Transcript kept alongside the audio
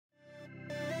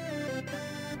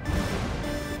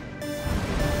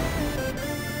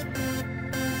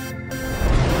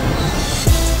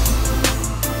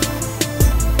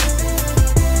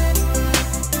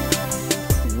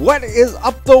What is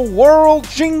up the world?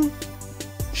 Ching!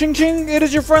 Ching ching! It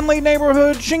is your friendly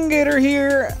neighborhood Shingator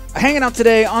here, hanging out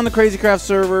today on the Crazy Craft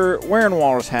server, wearing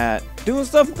Walrus hat, doing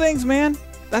stuff and things, man.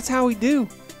 That's how we do.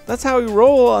 That's how we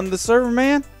roll on the server,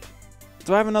 man.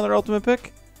 Do I have another ultimate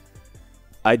pick?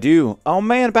 I do. Oh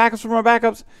man, backups for my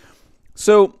backups.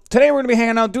 So today we're going to be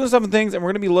hanging out, doing stuff and things, and we're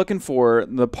going to be looking for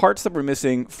the parts that we're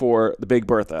missing for the Big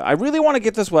Bertha. I really want to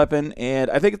get this weapon, and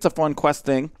I think it's a fun quest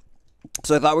thing.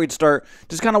 So I thought we'd start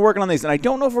just kind of working on these. And I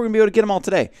don't know if we're going to be able to get them all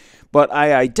today, but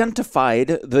I identified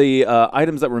the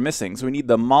items that we're missing. So we need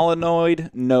the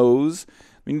Molenoid nose,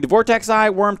 we need the Vortex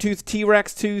Eye, Worm Tooth,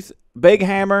 T-Rex Tooth, Big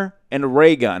Hammer, and a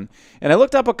Ray Gun. And I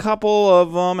looked up a couple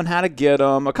of them and how to get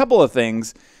them, a couple of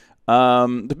things.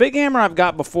 The Big Hammer I've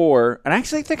got before, and I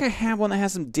actually think I have one that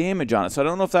has some damage on it, so I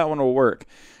don't know if that one will work.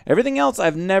 Everything else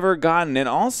I've never gotten, and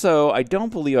also I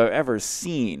don't believe I've ever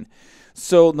seen.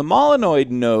 So the Molenoid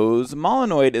nose,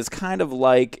 Molenoid is kind of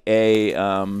like a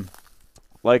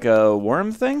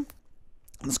worm thing.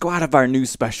 Let's go out of our new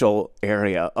special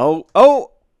area.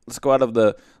 Oh, let's go out of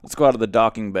the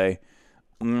docking bay.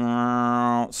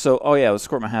 So, oh yeah, let's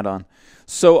squirt my hat on.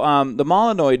 So, the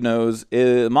Molenoid nose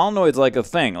Molenoid's like a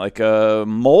thing, like a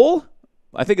mole.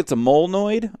 I think it's a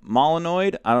Molenoid.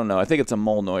 Molenoid. I don't know. I think it's a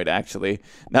Molenoid, actually,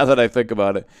 now that I think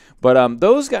about it. But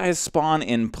those guys spawn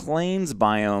in plains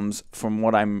biomes from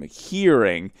what I'm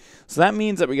hearing. So that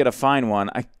means that we got to find one.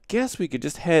 I guess we could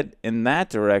just head in that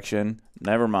direction.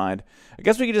 Never mind. I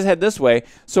guess we could just head this way.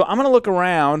 So I'm going to look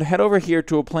around, head over here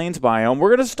to a plains biome. We're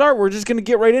going to start. We're just going to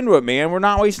get right into it, man. We're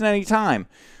not wasting any time.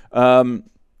 Oh,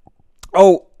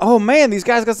 man, these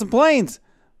guys got some plains.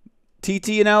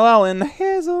 TT and LL in the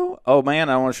hazel. Oh man,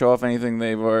 I don't want to show off anything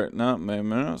they've already.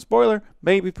 No, spoiler,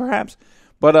 maybe, perhaps.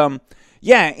 But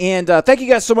yeah, and thank you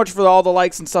guys so much for all the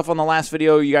likes and stuff on the last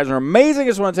video. You guys are amazing. I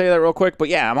just want to tell you that real quick. But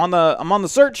yeah, I'm on the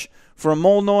search for a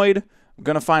Molenoid. I'm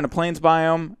gonna find a plains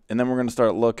biome, and then we're gonna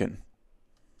start looking.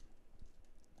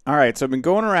 All right, so I've been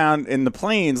going around in the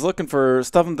plains looking for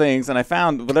stuff and things, and I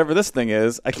found whatever this thing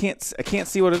is. I can't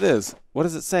see what it is. What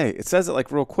does it say? It says it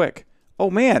like real quick.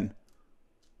 Oh man.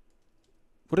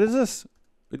 What is this?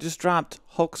 It just dropped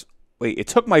Hulk's... Wait, it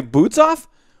took my boots off?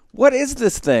 What is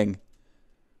this thing?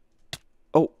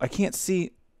 Oh, I can't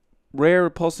see. Rare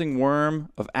repulsing worm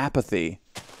of apathy.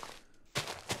 I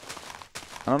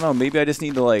don't know. Maybe I just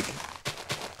need to, like...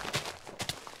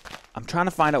 I'm trying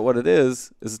to find out what it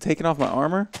is. Is it taking off my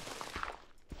armor?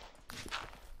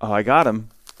 Oh, I got him.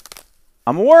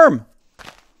 I'm a worm.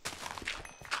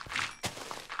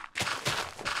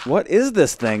 What is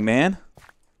this thing, man?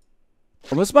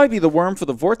 Well, this might be the worm for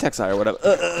the Vortex Eye or whatever.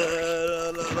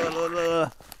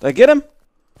 Did I get him?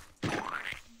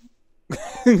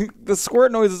 The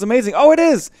squirt noise is amazing. Oh, it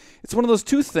is! It's one of those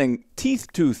teeth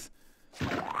tooth.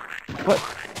 What?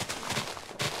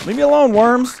 Leave me alone,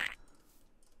 worms.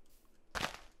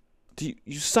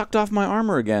 You sucked off my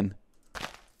armor again.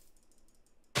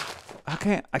 I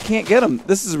can't get him.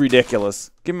 This is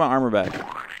ridiculous. Give me my armor back.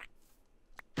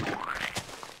 It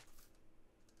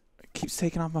keeps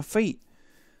taking off my feet.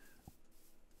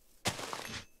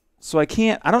 So I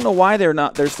don't know why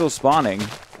they're still spawning.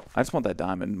 I just want that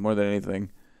diamond more than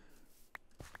anything.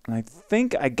 And I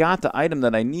think I got the item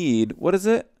that I need. What is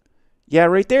it? Yeah,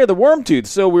 right there, the worm tooth.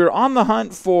 So we're on the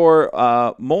hunt for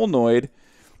Molenoid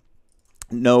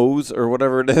nose or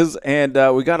whatever it is, and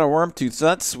we got a worm tooth. So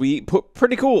that's sweet.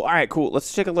 Pretty cool. All right, cool.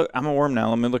 Let's take a look. I'm a worm now.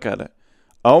 Let me look at it.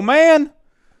 Oh man,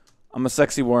 I'm a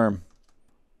sexy worm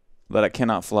that I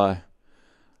cannot fly.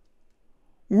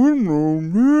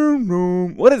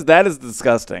 What is that? Is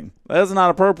disgusting. That is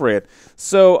not appropriate.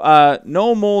 So,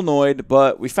 no Molenoid,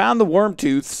 but we found the worm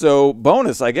tooth, so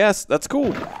bonus, I guess. That's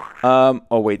cool.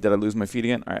 Oh, wait, did I lose my feet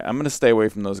again? All right, I'm going to stay away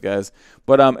from those guys.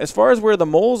 But as far as where the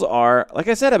moles are, like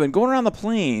I said, I've been going around the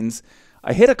plains.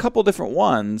 I hit a couple different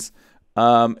ones,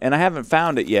 and I haven't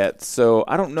found it yet. So,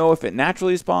 I don't know if it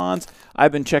naturally spawns.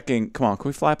 I've been checking. Come on, can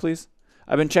we fly, please?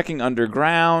 I've been checking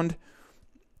underground.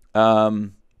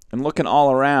 And looking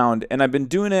all around, and I've been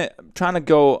doing it, trying to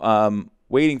go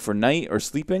waiting for night or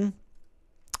sleeping.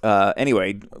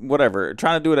 Anyway, whatever.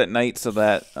 Trying to do it at night so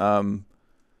that I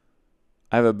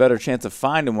have a better chance of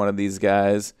finding one of these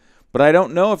guys. But I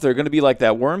don't know if they're going to be like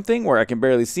that worm thing where I can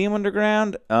barely see them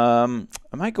underground. I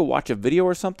might go watch a video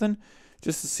or something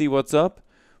just to see what's up.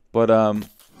 But,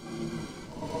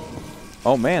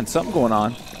 oh man, something going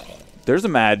on. There's a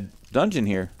mad dungeon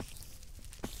here.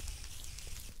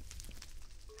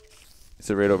 Is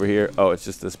it right over here? Oh, it's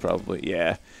just this probably.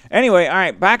 Yeah. Anyway, all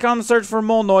right. Back on the search for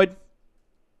Molenoid.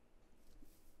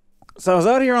 So I was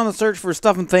out here on the search for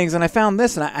stuff and things, and I found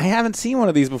this, and I haven't seen one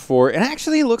of these before. It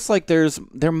actually looks like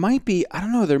there might be, I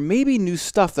don't know, there may be new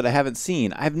stuff that I haven't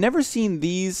seen. I've never seen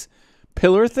these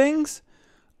pillar things.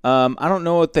 I don't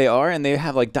know what they are, and they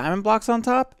have like diamond blocks on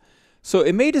top. So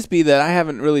it may just be that I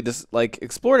haven't really just like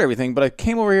explored everything, but I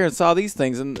came over here and saw these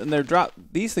things, and they're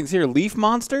these things here, leaf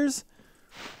monsters.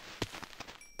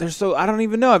 They're so, I don't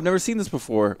even know. I've never seen this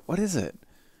before. What is it?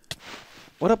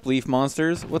 What up, leaf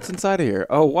monsters? What's inside of here?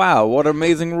 Oh, wow. What an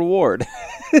amazing reward.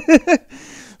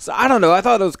 So, I don't know. I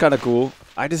thought it was kind of cool.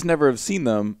 I just never have seen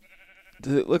them.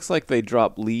 It looks like they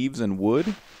drop leaves and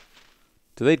wood.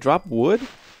 Do they drop wood?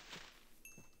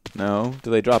 No. Do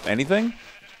they drop anything?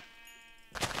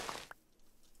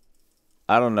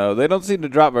 I don't know. They don't seem to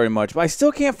drop very much. But I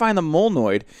still can't find the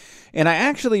Molenoid. And I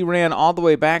actually ran all the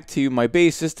way back to my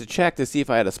base just to check to see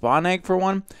if I had a spawn egg for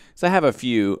one. So I have a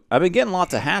few. I've been getting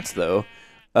lots of hats, though.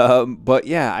 But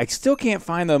yeah, I still can't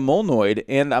find the Molenoid,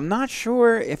 and I'm not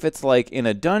sure if it's like in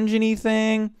a dungeony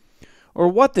thing or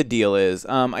what the deal is.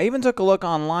 I even took a look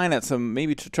online at some,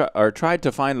 maybe tried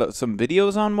to find some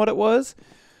videos on what it was.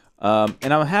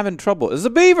 And I'm having trouble. This is a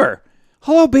beaver.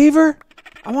 Hello, beaver.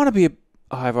 I want to be a...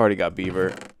 Oh, I've already got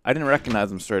beaver. I didn't recognize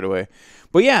them straight away.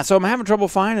 But yeah, so I'm having trouble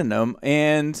finding them,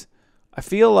 and I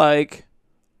feel like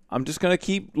I'm just going to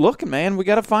keep looking, man. We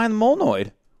got to find the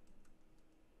Molenoid.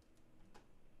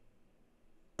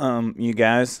 You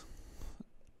guys,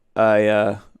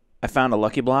 I found a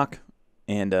lucky block,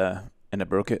 and I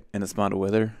broke it, and it spawned a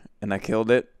wither, and I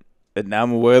killed it, and now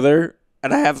I'm a wither,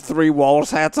 and I have 3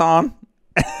 walrus hats on,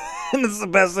 and it's the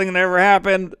best thing that ever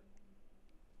happened.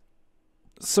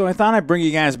 So I thought I'd bring you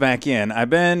guys back in.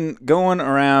 I've been going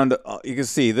around, you can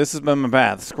see, this has been my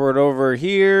path. Squirt over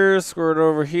here, squirt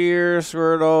over here,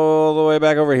 squirt all the way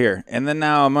back over here. And then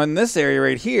now I'm in this area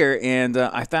right here, and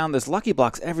I found this lucky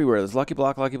blocks everywhere. There's lucky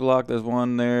block, there's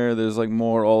one there, there's like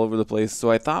more all over the place. So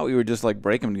I thought we would just like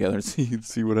break them together and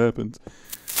see what happens.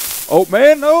 Oh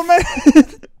man, oh man!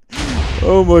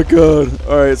 Oh my god.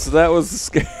 Alright, so that was the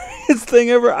scariest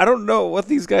thing ever. I don't know what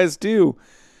these guys do.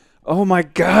 Oh my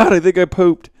god, I think I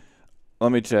pooped.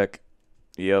 Let me check.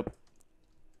 Yep.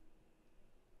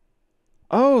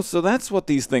 Oh, so that's what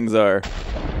these things are.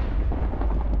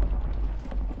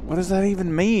 What does that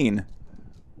even mean?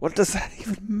 What does that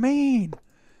even mean?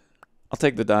 I'll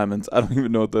take the diamonds. I don't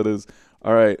even know what that is.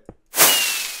 Alright.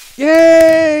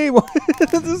 Yay!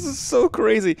 This is so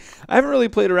crazy. I haven't really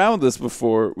played around with this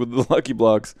before, with the lucky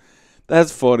blocks.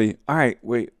 That's funny. Alright,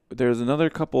 wait. There's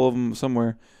another couple of them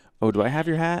somewhere. Oh, do I have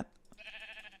your hat?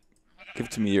 Give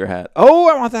to me your hat. Oh,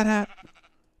 I want that hat.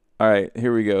 All right,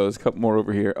 here we go. There's a couple more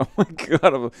over here. Oh, my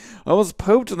God. I almost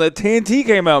pooped when that TNT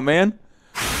came out, man.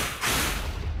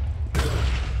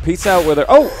 Peace out, Wither.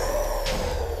 Oh!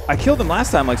 I killed him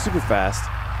last time, like, super fast.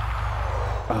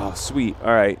 Oh, sweet.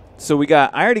 All right. So I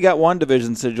already got 1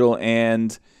 division sigil,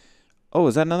 and... Oh,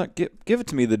 is that another? Give it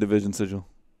to me, the division sigil.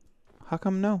 How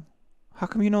come no? How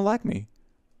come you don't like me?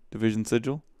 Division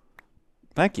sigil.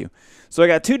 Thank you. So I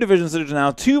got 2 division sigils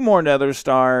now, 2 more nether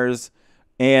stars,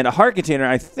 and a heart container.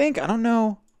 I don't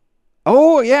know.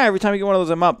 Oh, yeah, every time you get one of those,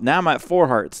 I'm up. Now I'm at 4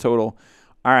 hearts total.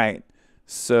 All right.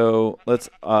 So let's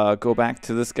go back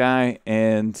to this guy,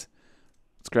 and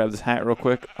let's grab this hat real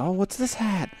quick. Oh, what's this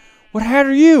hat? What hat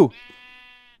are you?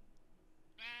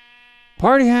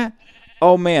 Party hat?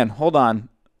 Oh, man. Hold on.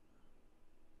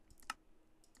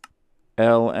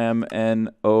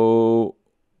 LMNO...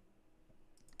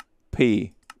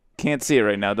 P. Can't see it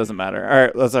right now. Doesn't matter. All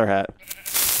right, that's our hat.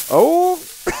 Oh,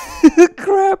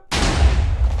 crap.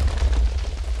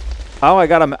 Oh, I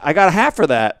got a hat for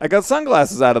that. I got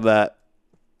sunglasses out of that.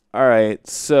 All right,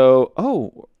 so...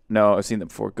 Oh, no, I've seen that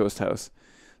before. Ghost house.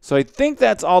 So I think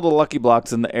that's all the lucky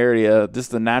blocks in the area.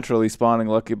 Just the naturally spawning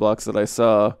lucky blocks that I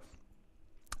saw.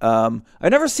 I've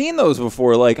never seen those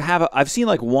before. Like, I've seen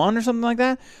like 1 or something like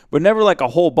that, but never like a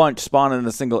whole bunch spawn in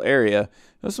a single area.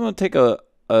 I just want to take a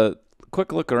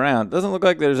quick look around. Doesn't look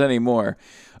like there's any more.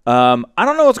 I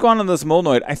don't know what's going on in this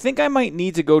Molenoid. I think I might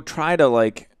need to go try to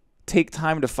like take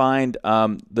time to find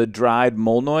the dried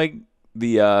Molenoid,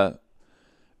 the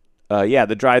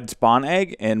dried spawn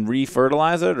egg, and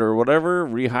re-fertilize it or whatever,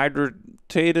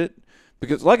 rehydrate it.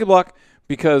 Because lucky block.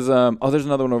 Because oh, there's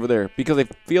another one over there. Because I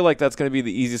feel like that's going to be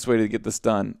the easiest way to get this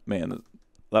done. Man,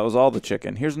 that was all the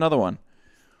chicken. Here's another one.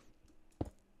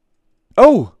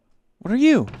 Oh, what are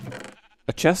you?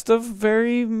 A chest of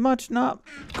very much not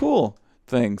cool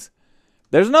things.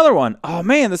 There's another one. Oh,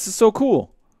 man, this is so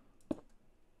cool.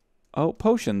 Oh,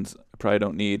 potions I probably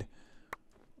don't need.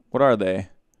 What are they?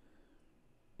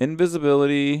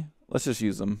 Invisibility. Let's just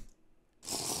use them.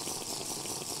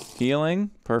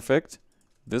 Healing. Perfect.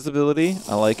 Visibility,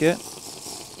 I like it.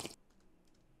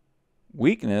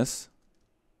 Weakness,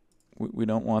 we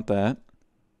don't want that.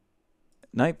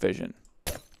 Night vision,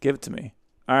 give it to me.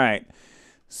 All right.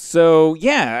 So,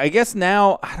 yeah, I guess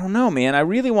now, I don't know, man. I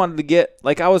really wanted to get,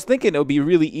 like, I was thinking it would be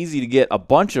really easy to get a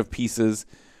bunch of pieces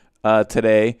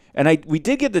today. And we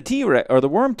did get the T-Rex, or the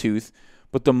worm tooth,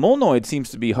 but the Molenoid seems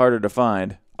to be harder to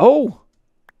find. Oh,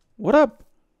 what up?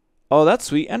 Oh, that's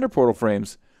sweet. Ender portal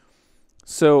frames.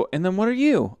 So, and then what are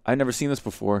you? I've never seen this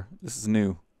before. This is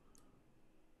new.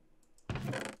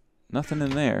 Nothing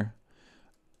in there.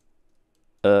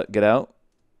 Get out.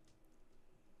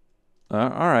 All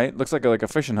right. Looks like a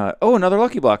fishing hut. Oh, another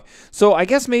lucky block. So I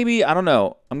guess maybe, I don't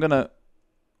know. I'm going to...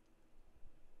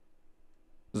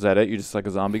 Is that it? You're just like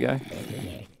a zombie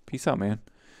guy? Peace out, man.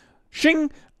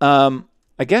 Shing!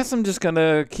 I guess I'm just going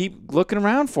to keep looking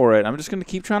around for it. I'm just going to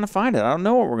keep trying to find it. I don't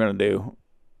know what we're going to do.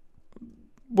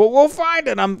 But we'll find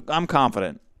it. I'm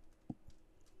confident.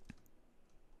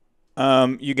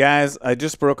 You guys, I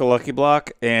just broke a lucky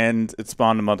block, and it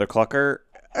spawned a mother clucker.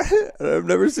 I've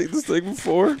never seen this thing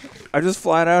before. I just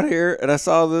flying out here, and I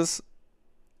saw this.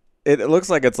 It looks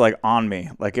like it's like on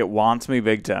me. Like it wants me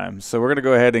big time. So we're going to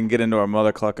go ahead and get into our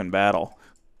mother clucking battle.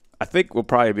 I think we'll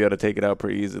probably be able to take it out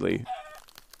pretty easily.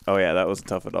 Oh, yeah, that wasn't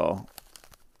tough at all.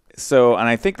 So, and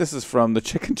I think this is from the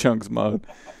Chicken Chunks mod.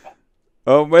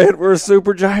 Oh, man, we're a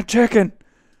super giant chicken.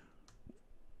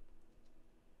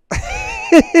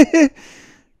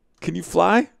 Can you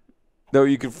fly? No,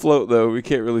 you can float, though. We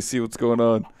can't really see what's going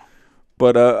on.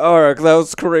 But, all right, that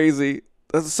was crazy.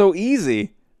 That's so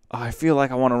easy. Oh, I feel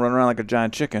like I want to run around like a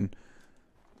giant chicken.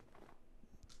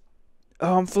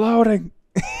 Oh, I'm floating.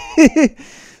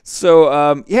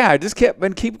 So, yeah, I just keep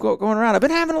going around. I've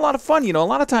been having a lot of fun. You know, a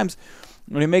lot of times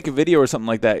when you make a video or something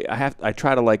like that, I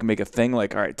try to like make a thing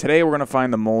like, all right, today we're gonna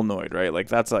find the Molenoid, right? Like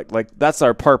that's that's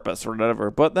our purpose or whatever.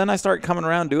 But then I start coming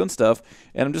around doing stuff,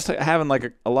 and I'm just like, having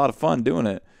like a lot of fun doing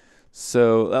it.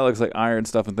 So that looks like iron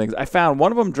stuff and things. I found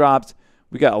one of them dropped.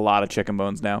 We got a lot of chicken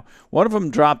bones now. One of them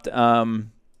dropped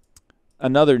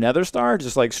another nether star,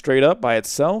 just like straight up by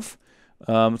itself.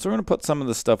 So we're going to put some of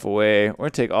this stuff away. We're going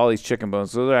to take all these chicken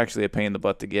bones. Those are actually a pain in the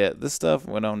butt to get. This stuff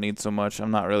we don't need so much. I'm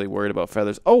not really worried about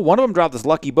feathers. Oh, one of them dropped this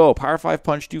lucky bow. Power 5,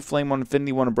 punch 2, flame 1,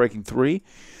 infinity 1, and breaking 3.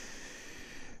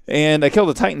 And I killed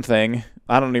the Titan thing.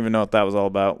 I don't even know what that was all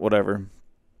about. Whatever.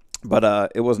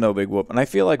 But it was no big whoop. And I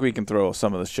feel like we can throw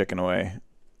some of this chicken away.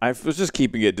 I was just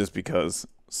keeping it just because.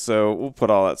 So we'll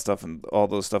put all that stuff and all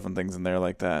those stuff and things in there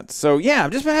like that. So yeah,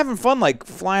 I've just been having fun, like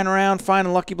flying around,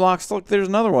 finding lucky blocks. Look, there's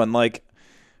another one. Like,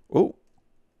 oh,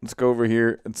 let's go over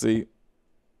here and see.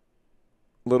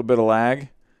 A little bit of lag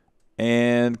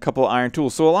and a couple of iron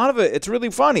tools. So a lot of it, it's really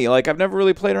funny. Like I've never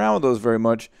really played around with those very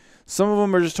much. Some of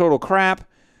them are just total crap.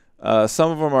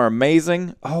 Some of them are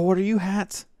amazing. Oh, what are you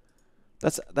hats?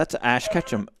 That's Ash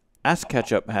Ketchum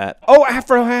hat. Oh,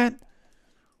 Afro hat.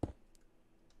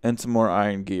 And some more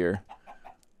iron gear.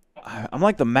 I'm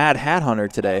like the Mad Hat Hunter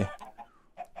today.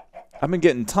 I've been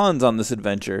getting tons on this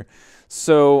adventure.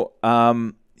 So,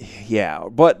 yeah.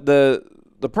 But the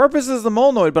purpose is the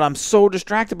Molenoid, but I'm so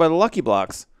distracted by the lucky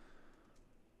blocks.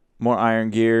 More iron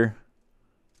gear.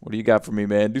 What do you got for me,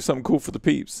 man? Do something cool for the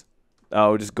peeps.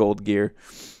 Oh, just gold gear.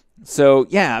 So,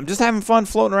 yeah, I'm just having fun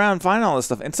floating around and finding all this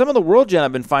stuff. And some of the world gen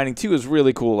I've been finding, too, is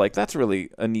really cool. Like, that's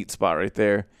really a neat spot right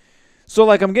there. So,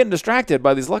 like, I'm getting distracted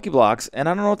by these lucky blocks, and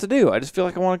I don't know what to do. I just feel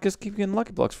like I want to just keep getting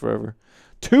lucky blocks forever.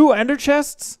 2 ender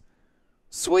chests?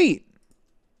 Sweet.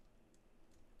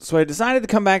 So I decided to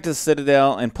come back to the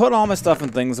Citadel and put all my stuff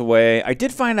and things away. I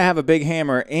did find I have a big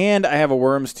hammer, and I have a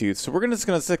worm's tooth. So we're just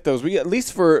going to stick those. We, at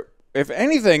least for, if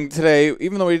anything, today,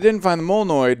 even though we didn't find the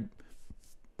Molenoid,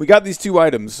 we got these 2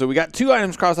 items. So we got 2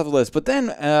 items crossed off the list. But then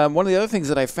one of the other things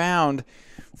that I found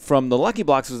from the lucky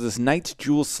blocks was this Knight's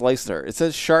Jewel Slicer. It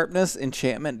says sharpness,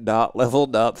 enchantment, level,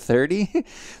 30.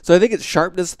 So I think it's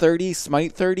sharpness 30,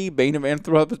 smite 30, bane of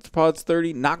anthropods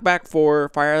 30, knockback 4,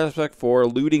 fire aspect 4,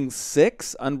 looting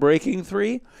 6, unbreaking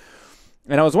 3.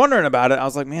 And I was wondering about it. I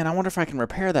was like, man, I wonder if I can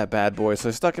repair that bad boy. So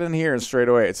I stuck it in here, and straight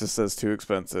away it just says too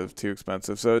expensive, too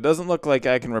expensive. So it doesn't look like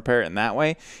I can repair it in that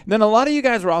way. And then a lot of you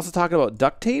guys were also talking about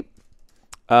duct tape.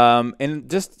 And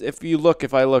just if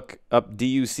I look up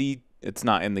DUC, it's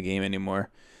not in the game anymore.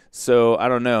 So I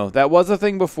don't know. That was a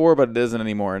thing before, but it isn't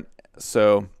anymore.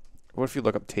 So what if you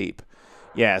look up tape?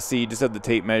 Yeah, see, you just have the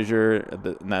tape measure,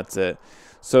 and that's it.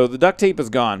 So the duct tape is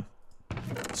gone.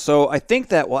 So I think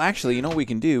that, well, actually, you know what we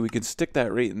can do? We can stick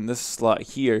that right in this slot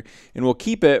here, and we'll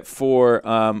keep it for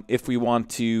if we want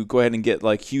to go ahead and get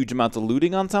like huge amounts of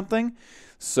looting on something.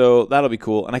 So that'll be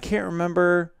cool. And I can't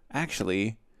remember,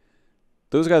 actually,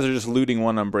 Those guys are just looting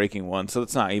one, unbreaking one, so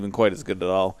it's not even quite as good at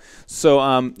all.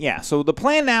 So, yeah, so the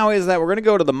plan now is that we're going to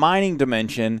go to the mining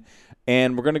dimension,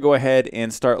 and we're going to go ahead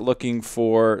and start looking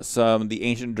for some of the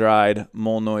ancient dried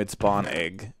Molenoid spawn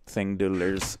egg thing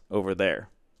doodlers over there.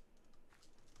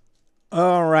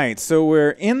 All right, so we're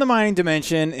in the mining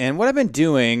dimension, and what I've been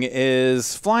doing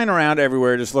is flying around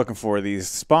everywhere just looking for these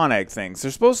spawn egg things.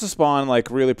 They're supposed to spawn, like,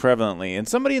 really prevalently, and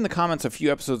somebody in the comments a few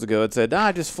episodes ago had said,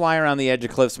 just fly around the edge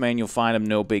of cliffs, man, you'll find them,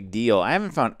 no big deal. I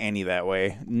haven't found any that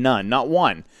way. None, not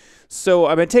one. So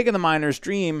I've been taking the miner's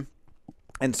dream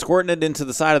and squirting it into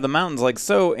the side of the mountains like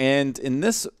so, and in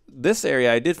this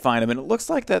area I did find them, and it looks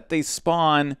like that they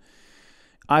spawn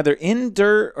either in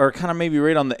dirt or kind of maybe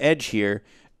right on the edge here.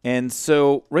 And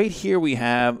so right here we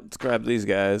have, let's grab these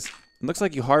guys. It looks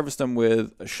like you harvest them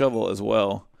with a shovel as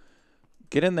well.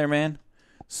 Get in there, man.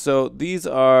 So these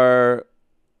are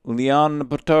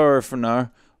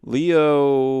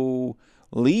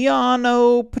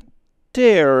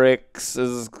Leonopterix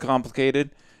is complicated.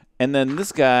 And then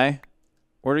this guy,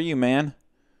 what are you, man?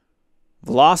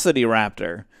 Velocity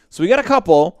Raptor. So we got a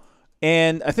couple,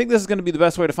 and I think this is going to be the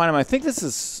best way to find them. I think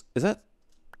this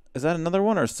is that another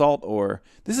one or salt ore?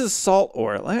 This is salt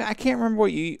ore. I can't remember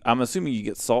what you... I'm assuming you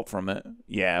get salt from it.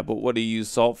 Yeah, but what do you use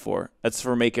salt for? That's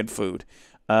for making food.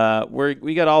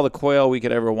 We got all the quail we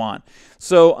could ever want.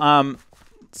 So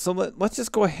let's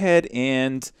just go ahead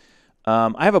and...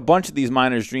 I have a bunch of these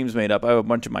miner's dreams made up. I have a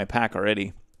bunch in my pack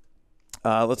already.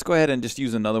 Let's go ahead and just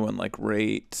use another one like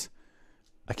right...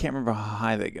 I can't remember how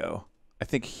high they go. I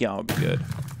think here would be good.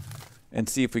 And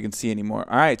see if we can see any more.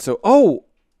 All right, so...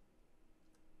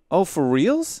 Oh, for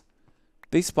reals?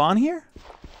 They spawn here?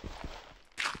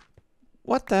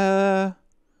 What the?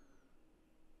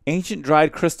 Ancient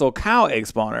dried crystal cow egg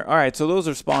spawner. All right, so those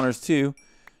are spawners too.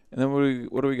 And then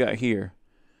what do we got here?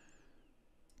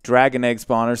 Dragon egg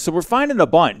spawners. So we're finding a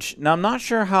bunch. Now, I'm not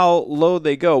sure how low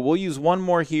they go. We'll use one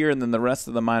more here, and then the rest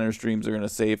of the miner's dreams are going to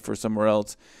save for somewhere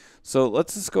else. So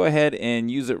let's just go ahead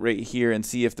and use it right here and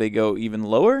see if they go even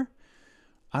lower.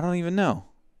 I don't even know.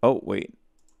 Oh, wait.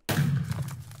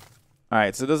 All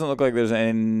right, so it doesn't look like there's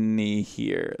any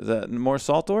here. Is that more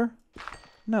salt ore?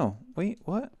 No. Wait,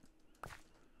 what?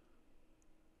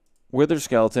 Wither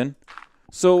skeleton.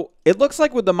 So it looks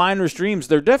like with the miner's dreams,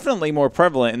 they're definitely more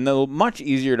prevalent and they're much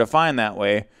easier to find that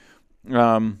way.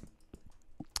 And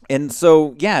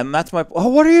so, yeah, and that's my... Oh,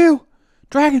 what are you?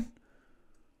 Dragon.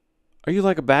 Are you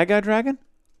like a bad guy dragon?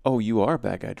 Oh, you are a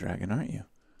bad guy dragon, aren't you?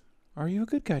 Are you a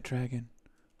good guy dragon?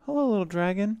 Hello, little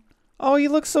dragon. Oh, you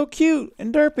look so cute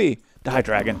and derpy. Die,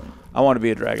 dragon. I want to be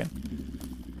a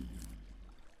dragon.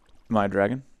 Am I a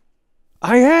dragon?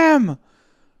 I am!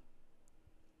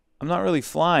 I'm not really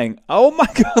flying. Oh my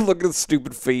god, look at the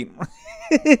stupid feet.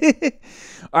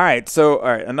 Alright,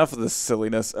 enough of this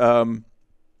silliness. R,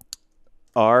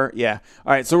 yeah.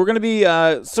 Alright, so we're going to be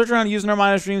searching around using our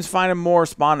miner's dreams, finding more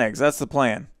spawn eggs. That's the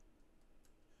plan.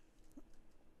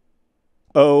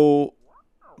 Oh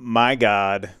my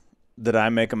god. Did I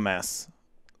make a mess?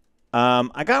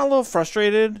 I got a little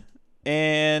frustrated,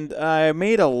 and I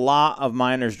made a lot of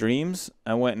miner's dreams.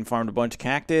 I went and farmed a bunch of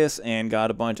cactus and got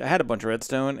a bunch... I had a bunch of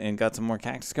redstone and got some more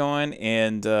cactus going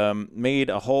and made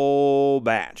a whole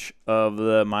batch of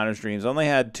the miner's dreams. I only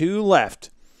had 2 left.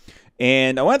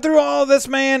 And I went through all of this,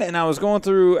 man, and I was going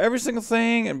through every single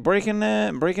thing and breaking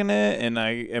it, and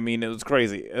I mean, it was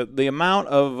crazy. The amount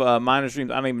of miner's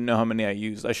dreams, I don't even know how many I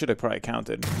used. I should have probably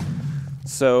counted.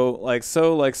 So, like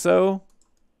so.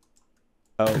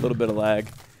 Oh, a little bit of lag.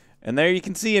 And there you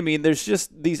can see, I mean, there's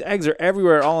just, these eggs are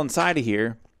everywhere all inside of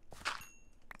here.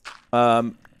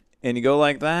 And you go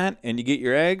like that, and you get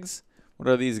your eggs. What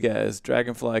are these guys?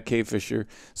 Dragonfly, Cavefisher.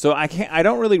 So I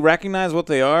don't really recognize what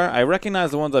they are. I recognize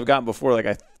the ones I've gotten before. Like,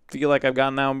 I feel like I've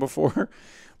gotten that one before.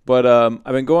 But I've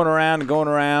been going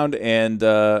around, and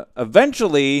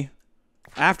eventually,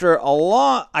 after a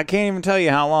lot, I can't even tell you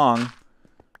how long,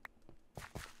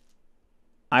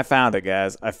 I found it,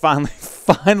 guys. I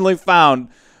finally found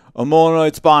a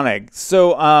Molenoid spawn egg. So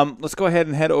let's go ahead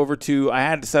and head over to... I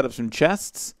had to set up some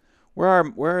chests. Where are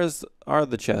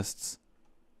the chests?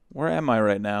 Where am I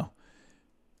right now?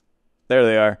 There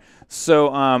they are.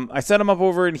 So I set them up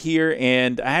over in here,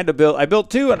 and I built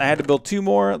 2, and I had to build 2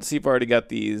 more. Let's see if I already got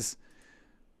these.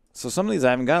 So some of these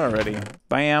I haven't got already.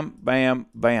 Bam, bam,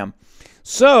 bam.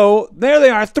 So there they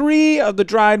are. 3 of the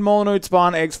dried Molenoid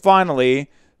spawn eggs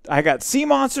finally. I got sea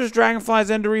monsters, dragonflies,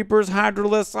 ender reapers,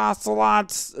 hydroliths,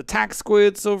 ocelots, attack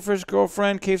squid, silverfish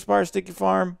girlfriend, cave spire, stinky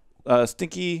farm,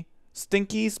 stinky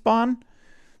spawn,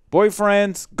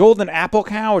 boyfriends, golden apple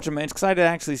cow, which I'm excited to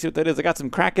actually see what that is. I got some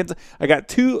krakens. I got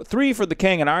 3 for the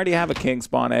king, and I already have a king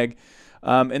spawn egg.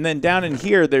 And then down in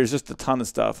here, there's just a ton of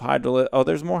stuff. Oh,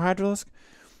 there's more Hydralisk.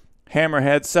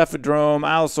 Hammerhead, Cephadrome,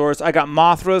 Allosaurus. I got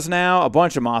Mothras now, a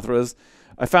bunch of Mothras.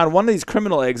 I found one of these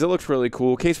criminal eggs. It looks really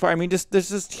cool. Case fire. I mean, there's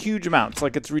just huge amounts.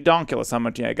 Like, it's redonkulous how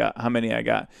many I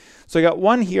got. So I got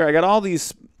one here. I got all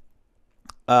these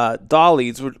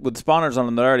dollies with spawners on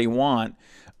them that I already want.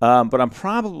 But I'm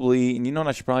probably, and you know what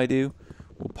I should probably do?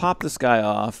 We'll pop this guy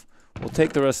off. We'll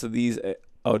take the rest of these.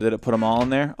 Oh, did it put them all in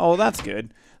there? Oh, that's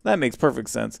good. That makes perfect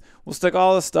sense. We'll stick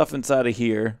all this stuff inside of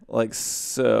here, like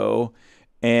so.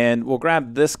 And we'll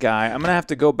grab this guy. I'm going to have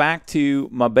to go back to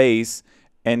my base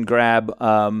and grab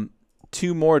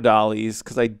 2 more dollies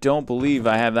because I don't believe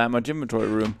I have that much inventory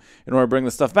room in order to bring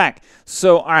the stuff back.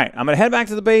 So, all right, I'm going to head back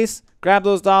to the base, grab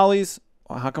those dollies.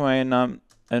 Well, how come I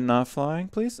in flying,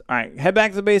 please? All right, head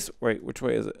back to the base. Wait, which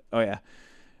way is it? Oh, yeah.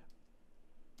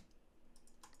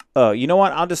 Oh, you know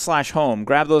what? I'll just slash home,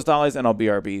 grab those dollies, and I'll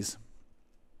BRBs.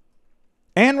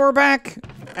 And we're back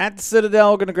at the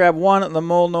Citadel. We're going to grab one of the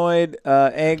Molenoid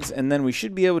eggs, and then we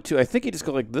should be able to, I think you just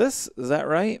go like this. Is that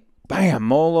right? Bam!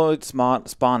 Molenoid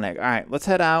spawn egg. All right, let's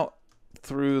head out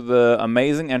through the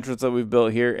amazing entrance that we've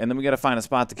built here, and then we got to find a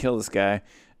spot to kill this guy.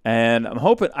 And I'm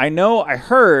hoping, I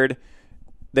heard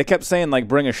they kept saying, like,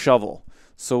 bring a shovel.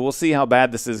 So we'll see how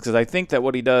bad this is, because I think that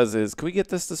what he does is, can we get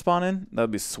this to spawn in? That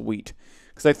would be sweet.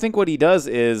 Because I think what he does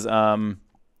is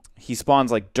he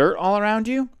spawns, like, dirt all around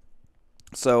you.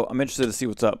 So I'm interested to see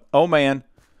what's up. Oh, man.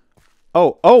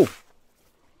 Oh,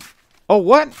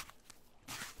 what?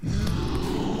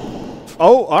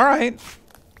 Oh, all right.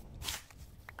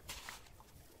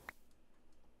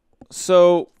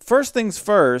 So first things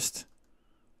first,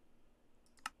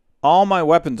 all my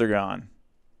weapons are gone,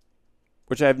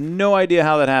 which I have no idea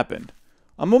how that happened.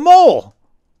 I'm a mole.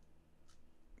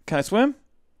 Can I swim?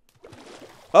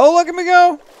 Oh, look at me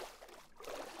go.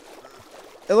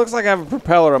 It looks like I have a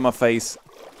propeller on my face.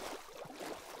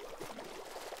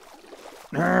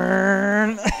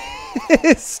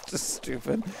 It's just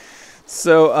stupid.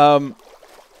 So,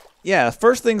 yeah,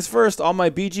 first things first, all my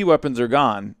BG weapons are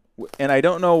gone. And I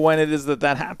don't know when it is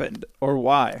that happened or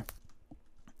why.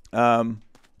 I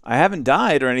haven't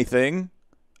died or anything.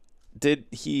 Did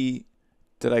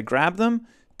I grab them?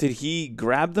 Did he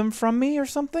grab them from me or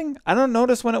something? I don't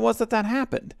notice when it was that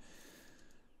happened.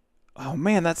 Oh,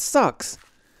 man, that sucks.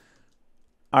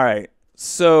 All right,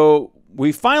 so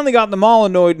we finally got the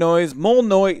Molenoid noise.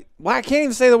 Molenoid. Why, I can't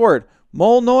even say the word.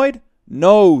 Molenoid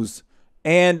nose.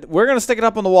 And we're going to stick it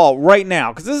up on the wall right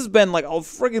now because this has been like a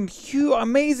friggin' huge,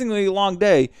 amazingly long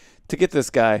day to get this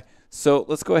guy. So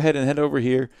let's go ahead and head over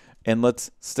here and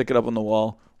let's stick it up on the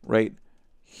wall right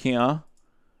here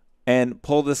and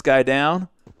pull this guy down.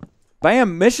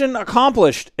 Bam, mission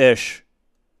accomplished-ish.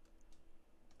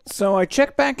 So I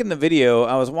checked back in the video,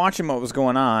 I was watching what was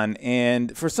going on,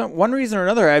 and for one reason or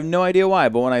another, I have no idea why,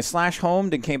 but when I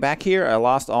homed and came back here, I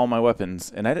lost all my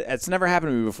weapons, and it's never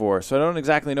happened to me before, so I don't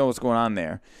exactly know what's going on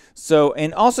there. So,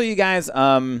 and also you guys,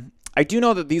 I do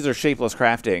know that these are shapeless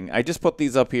crafting. I just put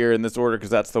these up here in this order because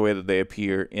that's the way that they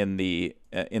appear in the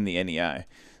NEI.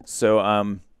 So,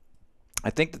 I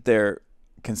think that they're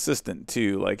consistent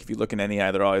too, like if you look in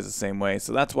NEI, they're always the same way,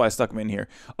 so that's why I stuck them in here.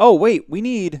 Oh, wait, we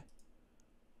need...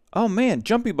 Oh, man,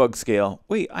 Jumpy Bug Scale.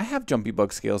 Wait, I have Jumpy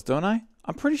Bug Scales, don't I?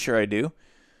 I'm pretty sure I do.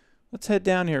 Let's head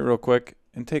down here real quick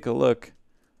and take a look.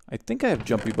 I think I have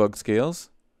Jumpy Bug Scales.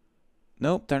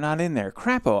 Nope, they're not in there.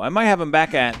 Crapo. I might have them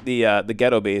back at the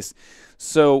ghetto base.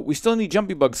 So we still need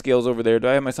Jumpy Bug Scales over there. Do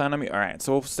I have my sign on me? All right,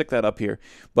 so we'll stick that up here.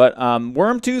 But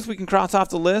Worm Tooth, we can cross off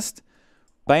the list.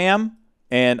 Bam.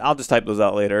 And I'll just type those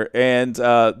out later. And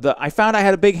I found I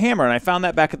had a big hammer, and I found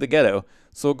that back at the ghetto.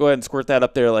 So we'll go ahead and squirt that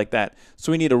up there like that.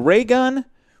 So we need a ray gun,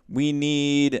 we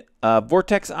need a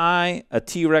vortex eye, a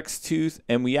T-Rex tooth,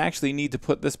 and we actually need to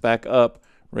put this back up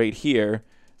right here.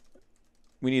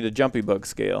 We need a Jumpy Bug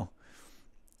Scale.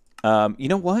 You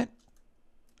know what?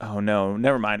 Oh, no,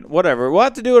 never mind. Whatever. We'll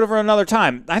have to do it for another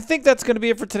time. I think that's going to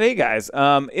be it for today, guys.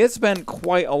 It's been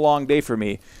quite a long day for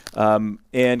me,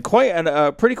 and quite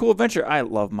a pretty cool adventure. I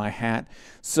love my hat.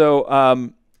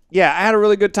 So, yeah, I had a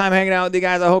really good time hanging out with you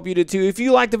guys. I hope you did too. If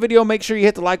you liked the video, make sure you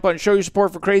hit the like button. Show your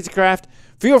support for Crazy Craft.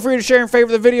 Feel free to share and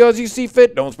favorite the video as you see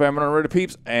fit. Don't spam it on Reddit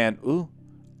peeps. And, ooh,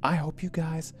 I hope you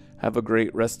guys have a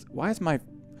great rest. Why is my...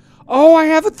 Oh, I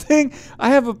have a thing.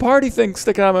 I have a party thing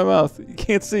sticking out of my mouth. You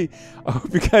can't see. I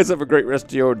hope you guys have a great rest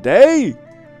of your day.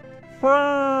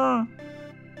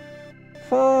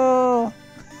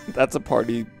 That's a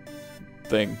party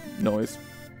thing noise.